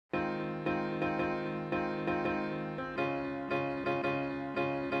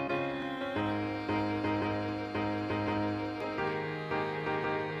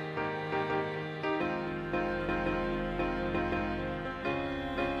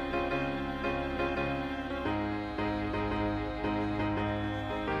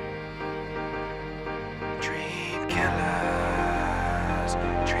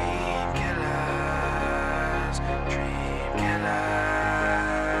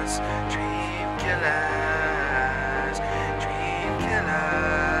killers, dream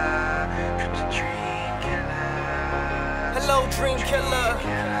killer, dream killers. Hello, dream killer.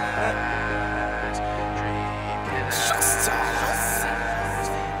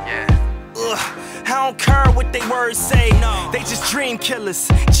 I don't care what they words say, no. They just dream killers,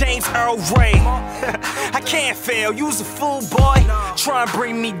 James Earl Ray. I can't fail, you's a fool, boy. Try and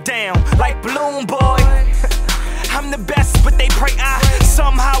bring me down like Balloon Boy. I'm the best, but they pray I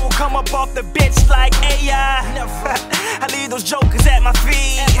somehow will come up off the bench like AI. I leave those jokers at my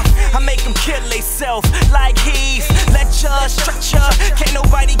feet. I make them kill theyself like Heath. Lecture, structure, can't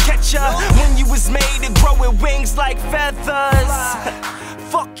nobody catch ya when you was made to grow with wings like feathers.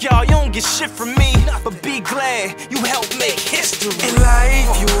 Fuck y'all, you don't get shit from me, but be glad you helped make history. In life,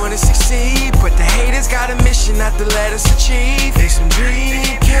 you wanna succeed, but the haters got a mission not to let us achieve. They some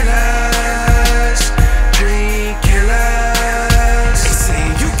dream killers, dream killers. They say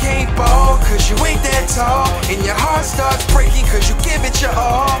you can't ball cause you ain't that tall, and your heart starts breaking cause you give it your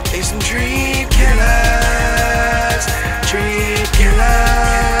all. They some dream killers, dream killers.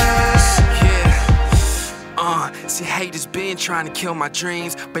 See, haters been trying to kill my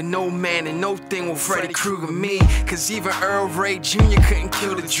dreams, but no man and no thing will Freddy Krueger me. Cause even Earl Ray Jr. couldn't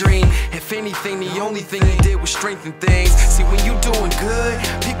kill the dream. If anything, the only thing he did was strengthen things. See, when you doing good,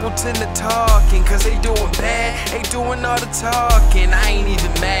 people tend to talking. Cause they doing bad, they doing all the talking. I ain't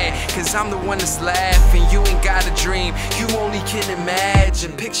even mad, cause I'm the one that's laughing. You ain't got a dream, you only can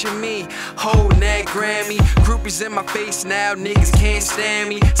imagine. Picture me, holding that Grammy. Groupies in my face now, niggas can't stand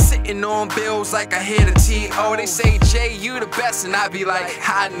me. Sitting on bills like I hit a T.O. They say, Jay, you the best, and I be like,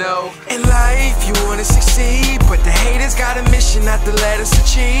 I know. In life, you wanna succeed, but the haters got a mission not to let us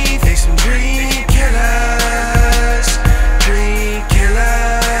achieve. They some dream killers, dream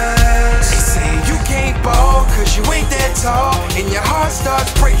killers. They say you can't ball cause you ain't that tall, and your heart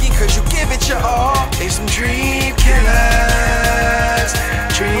starts breaking cause you give it your all. They some dream killers,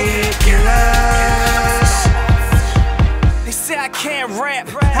 dream killers. They say I can't rap,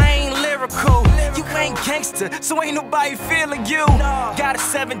 I ain't lyrical. You ain't gangster, so ain't nobody feeling you. Got a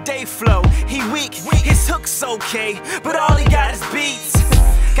 7-day flow, he weak, his hook's okay, but all he got is beats.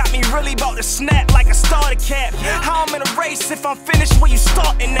 Got me really about to snap like a starter cap. How I'm in a race if I'm finished where you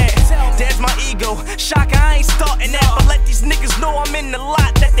starting at? There's my ego, shocker I ain't starting at. But let these niggas know I'm in the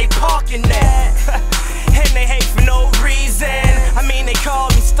lot that they parking at. And they hate for no reason, I mean they call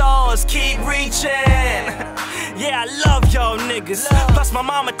me Starrz, keep reaching. Yeah, I love y'all niggas, plus my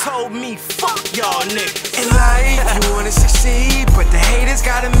mama told me, fuck y'all niggas. In life, you wanna succeed, but the haters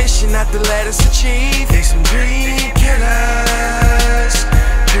got a mission not to let us achieve. They some dream killers,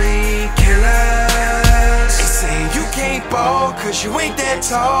 dream killers. They say you can't ball cause you ain't that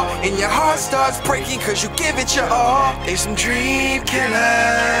tall, and your heart starts breaking cause you give it your all. They some dream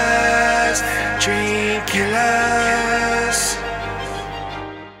killers, dream killers.